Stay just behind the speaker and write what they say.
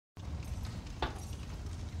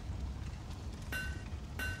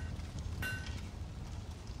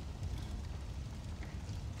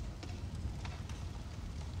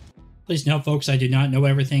Please note, folks, I do not know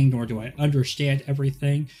everything, nor do I understand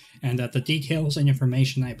everything, and that the details and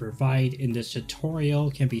information I provide in this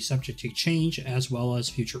tutorial can be subject to change as well as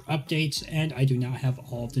future updates, and I do not have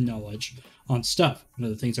all of the knowledge on stuff. One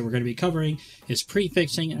of the things that we're going to be covering is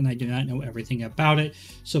prefixing, and I do not know everything about it,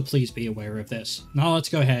 so please be aware of this. Now let's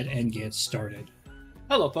go ahead and get started.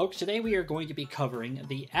 Hello folks, today we are going to be covering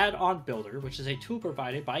the Add-on Builder, which is a tool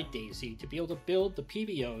provided by DayZ to be able to build the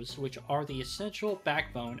PBOs, which are the essential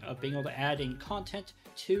backbone of being able to add in content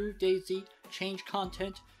to DayZ, change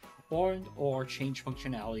content, or change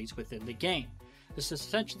functionalities within the game. This is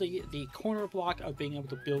essentially the corner block of being able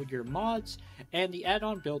to build your mods, and the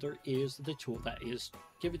Add-on Builder is the tool that is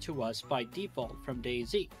given to us by default from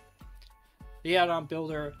DayZ. The Add-on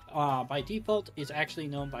Builder, by default, is actually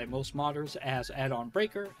known by most modders as Add-on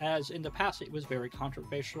Breaker, as in the past it was very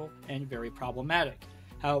controversial and very problematic.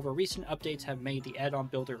 However, recent updates have made the Add-on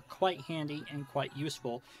Builder quite handy and quite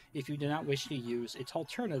useful if you do not wish to use its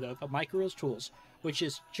alternative of Micro's tools, which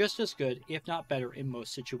is just as good, if not better, in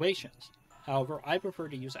most situations. However, I prefer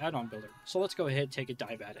to use Add-on Builder, so let's go ahead and take a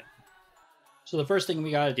dive at it. So the first thing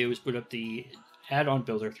we gotta do is boot up the Add-on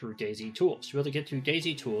Builder through DayZ Tools. To be able to get to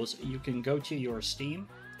DayZ Tools, you can go to your Steam,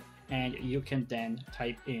 and you can then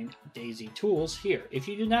type in DayZ Tools here. If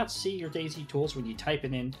you do not see your DayZ Tools when you type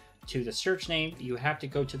it in to the search name, you have to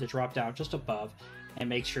go to the drop down just above and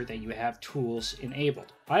make sure that you have Tools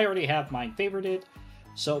enabled. I already have mine favorited,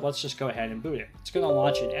 so let's just go ahead and boot it. It's going to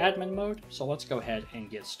launch in admin mode, so let's go ahead and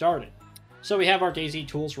get started. So we have our DayZ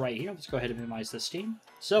Tools right here. Let's go ahead and minimize the Steam.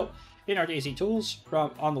 So in our DayZ Tools,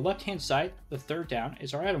 from on the left-hand side, the third down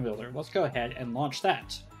is our Add-on Builder. Let's go ahead and launch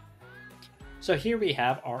that. So here we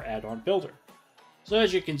have our Add-on Builder. So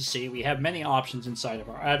as you can see, we have many options inside of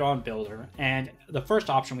our Add-on Builder, and the first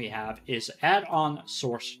option we have is Add-on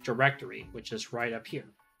Source Directory, which is right up here.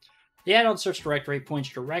 The Add-on Source Directory points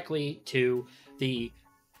directly to the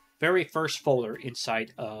very first folder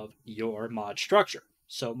inside of your mod structure.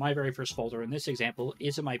 So my very first folder in this example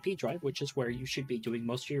is in my P drive, which is where you should be doing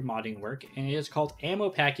most of your modding work, and it is called Ammo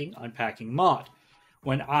Packing Unpacking Mod.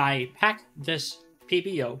 When I pack this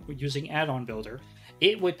PBO using Add-on Builder,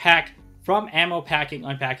 it would pack from Ammo Packing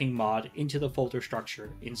Unpacking Mod into the folder structure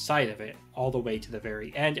inside of it, all the way to the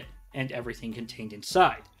very end, and everything contained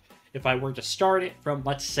inside. If I were to start it from,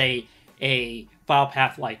 let's say, a file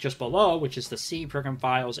path like just below, which is the C program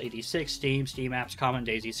files 86, Steam apps, common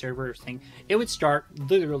DayZ server thing, it would start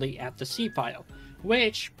literally at the C file,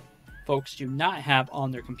 which folks do not have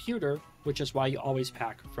on their computer, which is why you always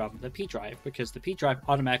pack from the P drive, because the P drive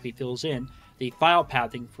automatically fills in the file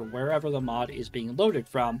pathing for wherever the mod is being loaded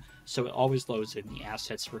from, so it always loads in the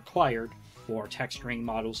assets required for texturing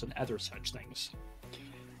models and other such things.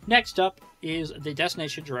 Next up is the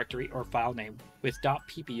destination directory or file name with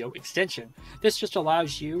 .pbo extension. This just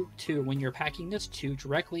allows you to, when you're packing this, to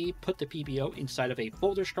directly put the PBO inside of a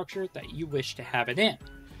folder structure that you wish to have it in.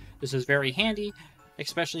 This is very handy,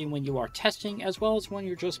 especially when you are testing, as well as when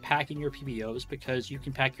you're just packing your PBOs, because you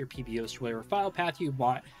can pack your PBOs to whatever file path you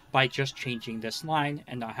want by just changing this line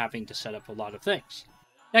and not having to set up a lot of things.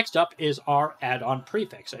 Next up is our add-on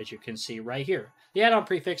prefix, as you can see right here. The add-on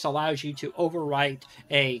prefix allows you to overwrite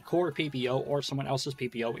a core PBO or someone else's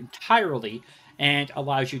PBO entirely, and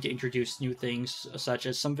allows you to introduce new things such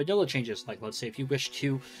as some vanilla changes. Like, let's say if you wish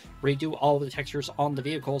to redo all of the textures on the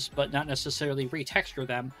vehicles but not necessarily retexture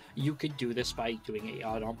them, you could do this by doing a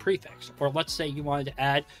add-on prefix. Or let's say you wanted to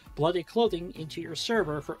add blooded clothing into your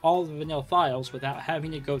server for all the vanilla files without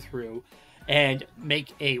having to go through and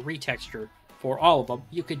make a retexture for all of them.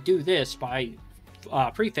 You could do this by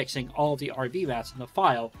prefixing all of the rvmats in the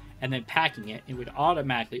file and then packing it. It would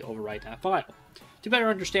automatically overwrite that file. To better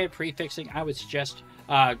understand prefixing, I would suggest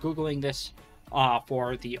Googling this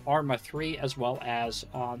for the ARMA 3 as well as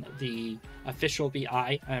on the official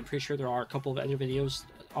VI. I'm pretty sure there are a couple of other videos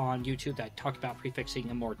on YouTube that talk about prefixing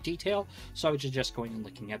in more detail, so I would suggest going and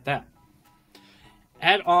looking at that.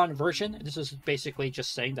 Add-on version, this is basically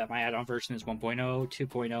just saying that my add-on version is 1.0,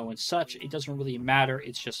 2.0, and such. It doesn't really matter,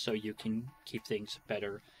 it's just so you can keep things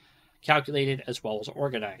better calculated as well as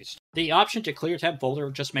organized. The option to clear temp folder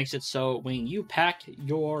just makes it so when you pack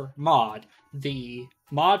your mod, the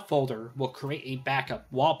mod folder will create a backup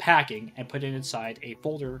while packing and put it inside a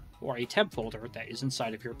folder or a temp folder that is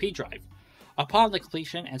inside of your P drive. Upon the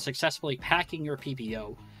completion and successfully packing your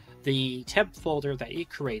PBO, the temp folder that it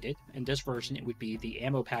created, in this version it would be the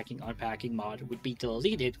Ammo Packing Unpacking mod, would be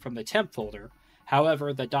deleted from the temp folder.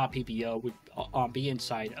 However, the .pbo would be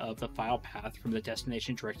inside of the file path from the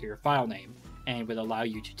destination directory or file name, and would allow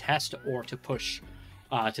you to test or to push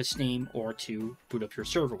to Steam or to boot up your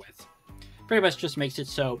server with. Pretty much just makes it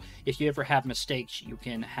so if you ever have mistakes, you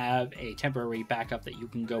can have a temporary backup that you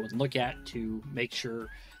can go and look at to make sure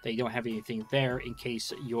that you don't have anything there in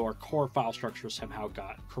case your core file structure somehow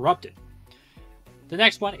got corrupted. The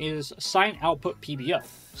next one is sign output PBO.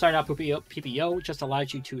 Sign output PBO just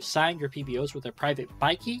allows you to sign your PBOs with a private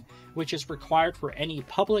by key, which is required for any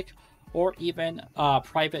public or even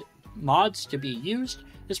private mods to be used.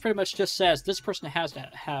 This pretty much just says this person has to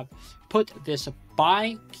have put this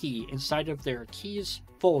by key inside of their keys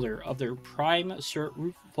folder of their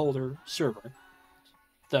root folder server,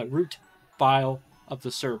 the root file of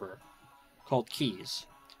the server called keys,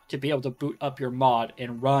 to be able to boot up your mod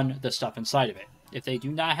and run the stuff inside of it. If they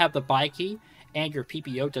do not have the by key and your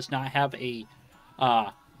PBO does not have a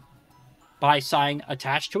by sign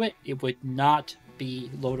attached to it, it would not be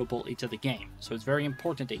loadable into the game. So it's very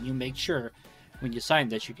important that you make sure when you sign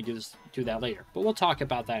this, you can do that later. But we'll talk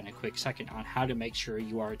about that in a quick second on how to make sure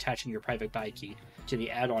you are attaching your private by key to the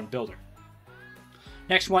add-on builder.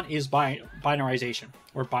 Next one is binarization,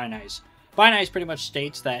 or Binarize. Binarize pretty much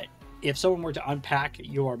states that if someone were to unpack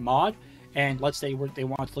your mod, and let's say they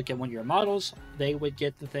want to look at one of your models, they would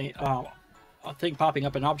get the thing, a thing popping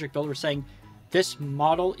up in Object Builder saying, this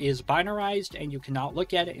model is binarized and you cannot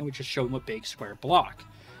look at it, and would just show them a big square block.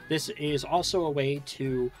 This is also a way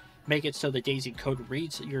to make it so the DayZ code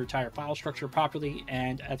reads your entire file structure properly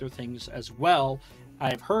and other things as well.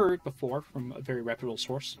 I've heard before from a very reputable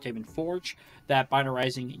source, David Forge, that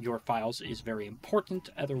binarizing your files is very important,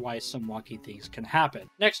 otherwise some wonky things can happen.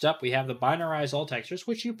 Next up, we have the binarize all textures,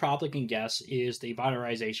 which you probably can guess is the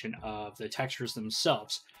binarization of the textures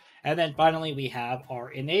themselves. And then finally, we have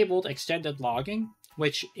our enabled extended logging,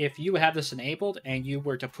 which if you have this enabled and you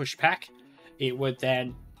were to push pack, it would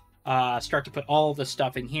then start to put all of the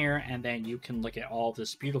stuff in here, and then you can look at all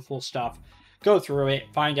this beautiful stuff, go through it,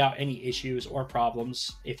 find out any issues or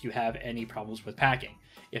problems if you have any problems with packing.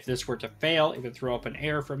 If this were to fail, it would throw up an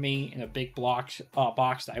error for me in a big box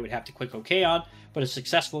that I would have to click OK on, but it's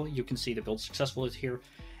successful. You can see the build successful is here,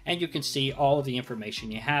 and you can see all of the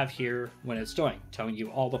information you have here when it's doing, telling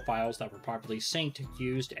you all the files that were properly synced,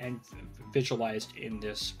 used, and visualized in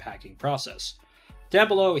this packing process. Down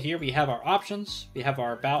below here, we have our options, we have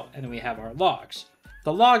our about, and then we have our logs.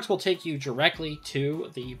 The logs will take you directly to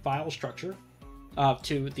the file structure,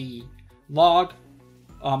 to the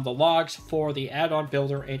logs for the add-on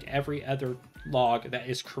builder and every other log that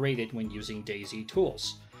is created when using DayZ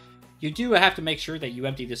Tools. You do have to make sure that you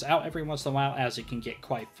empty this out every once in a while, as it can get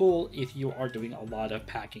quite full if you are doing a lot of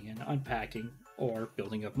packing and unpacking or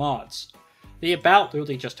building of mods. The about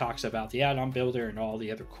really just talks about the add-on builder and all the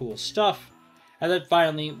other cool stuff. And then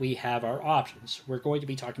finally, we have our options. We're going to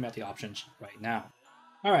be talking about the options right now.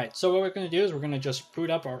 All right, so what we're going to do is we're going to just boot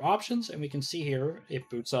up our options, and we can see here it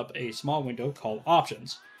boots up a small window called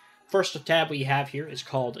Options. First tab we have here is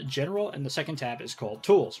called General, and the second tab is called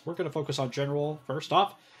Tools. We're going to focus on General first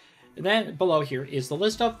off. And then below here is the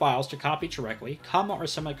list of files to copy directly, comma or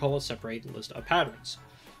semicolon separate the list of patterns.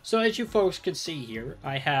 So as you folks can see here,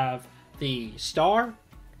 I have the star,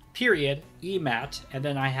 period, emat, and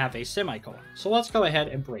then I have a semicolon. So let's go ahead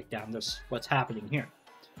and break down what's happening here.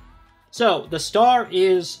 So the star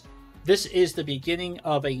this is the beginning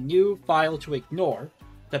of a new file to ignore.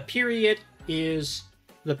 The period is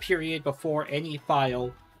the period before any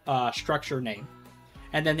file structure name.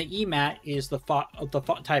 And then the emat is the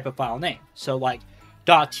type of file name. So like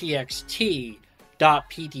 .txt,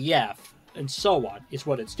 .pdf, and so on is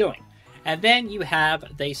what it's doing. And then you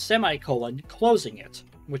have the semicolon closing it,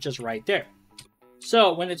 which is right there.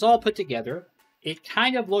 So when it's all put together, it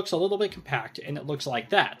kind of looks a little bit compact, and it looks like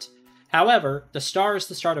that. However, the star is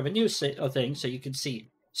the start of a new thing, so you can see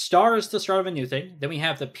star is the start of a new thing. Then we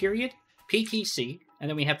have the period, PTC, and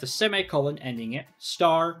then we have the semicolon ending it,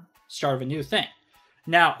 star, start of a new thing.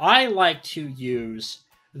 Now, I like to use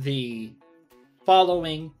the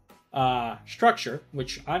following structure,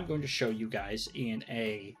 which I'm going to show you guys in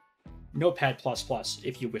a Notepad++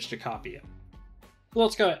 if you wish to copy it. Well,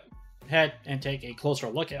 let's go ahead and take a closer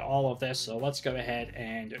look at all of this. So let's go ahead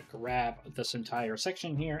and grab this entire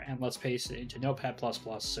section here, and let's paste it into Notepad++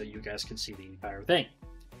 so you guys can see the entire thing.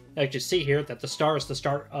 Now you can see here that the star is the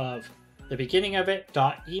start of the beginning of it,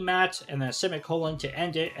 .emat, and then a semicolon to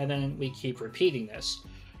end it, and then we keep repeating this.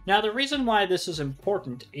 Now the reason why this is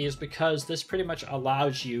important is because this pretty much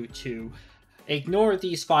allows you to ignore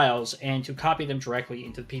these files and to copy them directly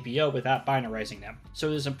into the PBO without binarizing them. So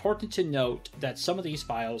it is important to note that some of these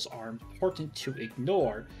files are important to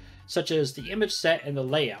ignore, such as the image set and the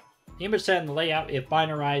layout. The image set and the layout, if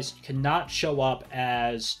binarized, cannot show up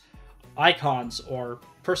as icons or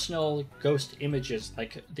personal ghost images,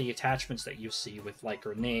 like the attachments that you see with like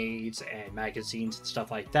grenades and magazines and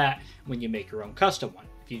stuff like that when you make your own custom one.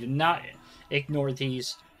 If you do not ignore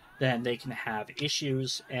these, then they can have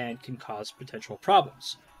issues and can cause potential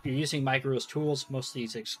problems. If you're using micros tools, most of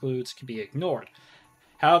these excludes can be ignored.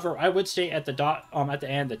 However, I would say at the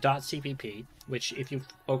end, the .cpp, which if you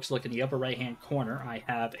folks look in the upper right-hand corner, I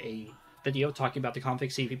have a video talking about the config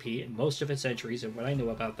CPP and most of its entries and what I know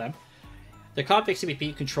about them. The config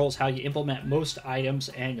CPP controls how you implement most items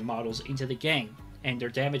and models into the game, and their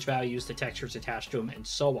damage values, the textures attached to them, and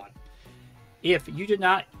so on. If you do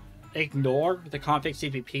not ignore the config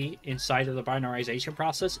CPP inside of the binarization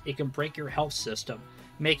process, it can break your health system,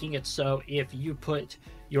 making it so if you put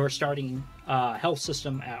your starting health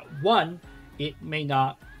system at 1, it may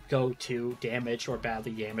not go to damaged or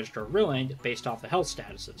badly damaged or ruined based off the health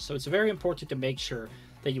statuses. So it's very important to make sure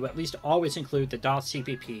that you at least always include the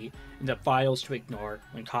 .cpp in the files to ignore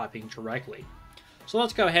when copying directly. So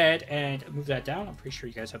let's go ahead and move that down. I'm pretty sure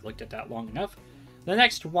you guys have looked at that long enough. The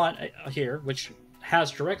next one here, which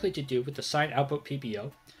has directly to do with the sign output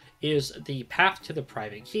PBO, is the path to the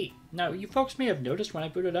private key. Now, you folks may have noticed when I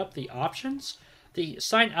booted up the options, the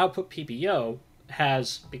sign output PBO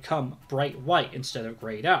has become bright white instead of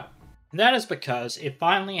grayed out. And that is because it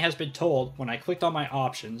finally has been told when I clicked on my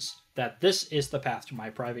options that this is the path to my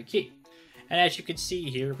private key. And as you can see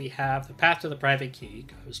here, we have the path to the private key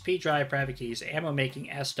goes p drive private keys ammo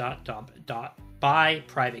making s.dump by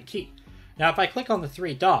private key. Now, if I click on the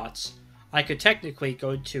 3 dots, I could technically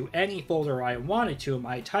go to any folder I wanted to in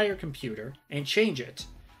my entire computer and change it.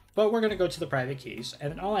 But we're going to go to the private keys,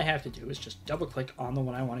 and then all I have to do is just double click on the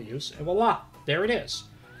one I want to use, and voila, there it is.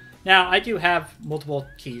 Now, I do have multiple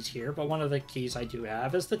keys here, but one of the keys I do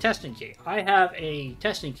have is the testing key. I have a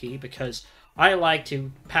testing key because I like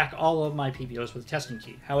to pack all of my PBOs with a testing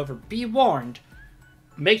key. However, be warned,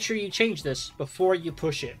 make sure you change this before you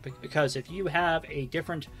push it, because if you have a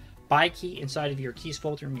different by key inside of your keys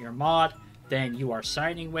folder in your mod than you are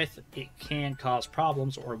signing with, it can cause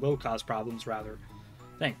problems, or will cause problems rather.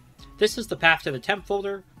 This is the path to the temp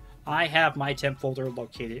folder. I have my temp folder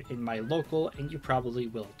located in my local, and you probably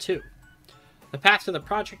will too. The path to the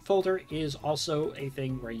project folder is also a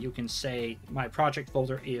thing where you can say my project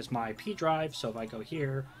folder is my P drive. So if I go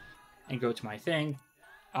here and go to my thing,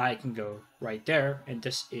 I can go right there, and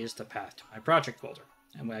this is the path to my project folder.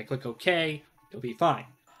 And when I click OK, it'll be fine.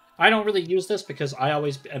 I don't really use this because I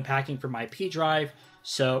always am packing for my P drive,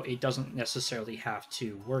 so it doesn't necessarily have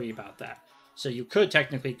to worry about that. So you could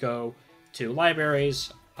technically go to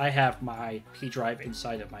libraries. I have my P drive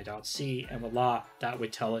inside of my .c, and voila, that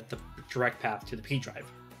would tell it the direct path to the P drive.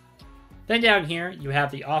 Then down here, you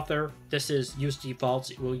have the author. This is use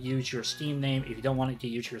defaults. It will use your Steam name. If you don't want it to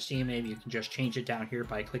use your Steam name, you can just change it down here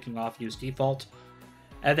by clicking off use default.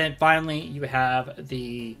 And then finally, you have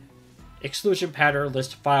the exclusion pattern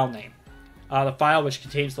list file name. The file which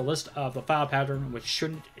contains the list of the file pattern which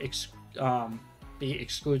shouldn't be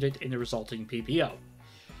excluded in the resulting PBO.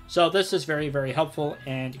 So this is very, very helpful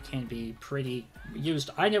and can be pretty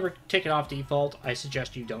used. I never take it off default. I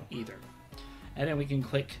suggest you don't either. And then we can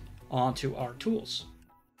click onto our tools.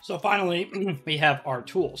 So finally, we have our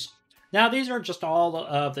tools. Now these are just all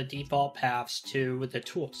of the default paths to the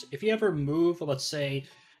tools. If you ever move, let's say,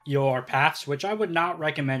 your paths, which I would not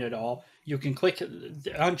recommend at all, you can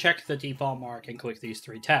uncheck the default mark and click these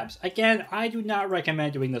 3 tabs. Again, I do not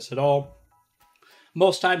recommend doing this at all.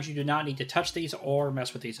 Most times you do not need to touch these or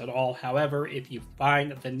mess with these at all. However, if you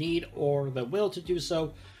find the need or the will to do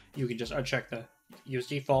so, you can just uncheck the use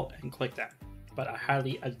default and click that. But I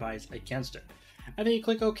highly advise against it. And then you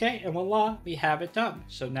click OK, and voila, we have it done.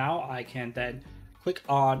 So now I can then click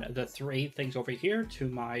on the 3 things over here to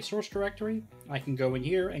my source directory. I can go in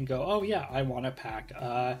here and go, oh yeah, I want to pack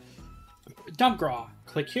dumpgraw.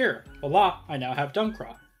 Click here. Voila, I now have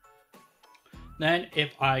dumpgraw. Then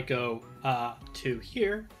if I go to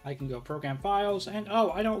here, I can go program files, and oh,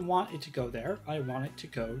 I don't want it to go there. I want it to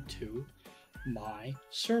go to my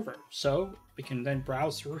server. So we can then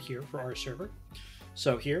browse through here for our server.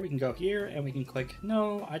 So here we can go here and we can click,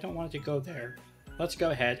 no, I don't want it to go there. Let's go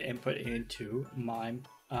ahead and put it into my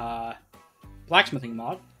blacksmithing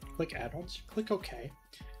mod. Click add-ons, click OK.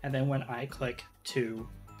 And then when I click to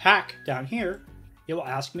pack down here, it will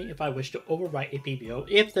ask me if I wish to overwrite a PBO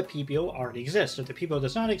if the PBO already exists. If the PBO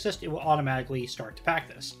does not exist, it will automatically start to pack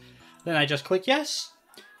this. Then I just click yes,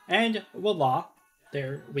 and voila,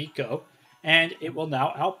 there we go. And it will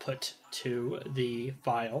now output to the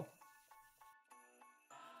file.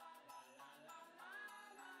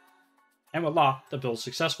 And voila, the build is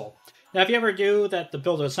successful. Now, if you ever do that the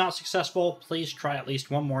build is not successful, please try at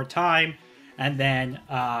least one more time, and then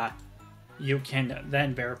you can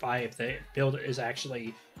then verify if the build is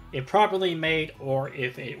actually improperly made or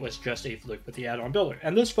if it was just a fluke with the add-on builder.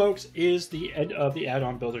 And this, folks, is the end of the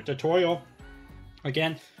add-on builder tutorial.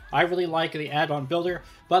 Again, I really like the add-on builder,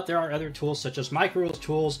 but there are other tools such as micros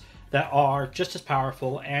tools that are just as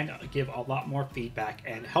powerful and give a lot more feedback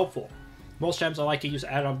and helpful. Most times I like to use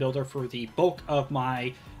add-on builder for the bulk of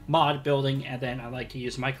my mod building, and then I like to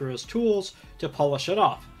use micros tools to polish it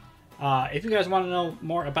off. If you guys want to know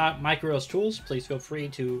more about micros tools, please feel free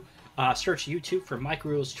to search YouTube for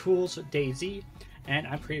micros tools DayZ, and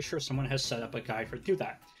I'm pretty sure someone has set up a guide for do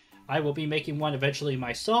that. I will be making one eventually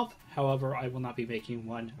myself, however, I will not be making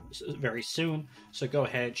one very soon, so go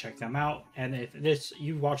ahead and check them out. And if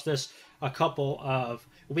you watch this a couple of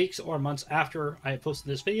weeks or months after I posted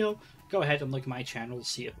this video, go ahead and look at my channel to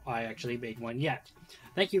see if I actually made one yet.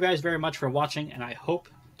 Thank you guys very much for watching, and I hope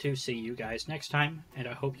to see you guys next time, and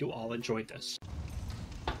I hope you all enjoyed this.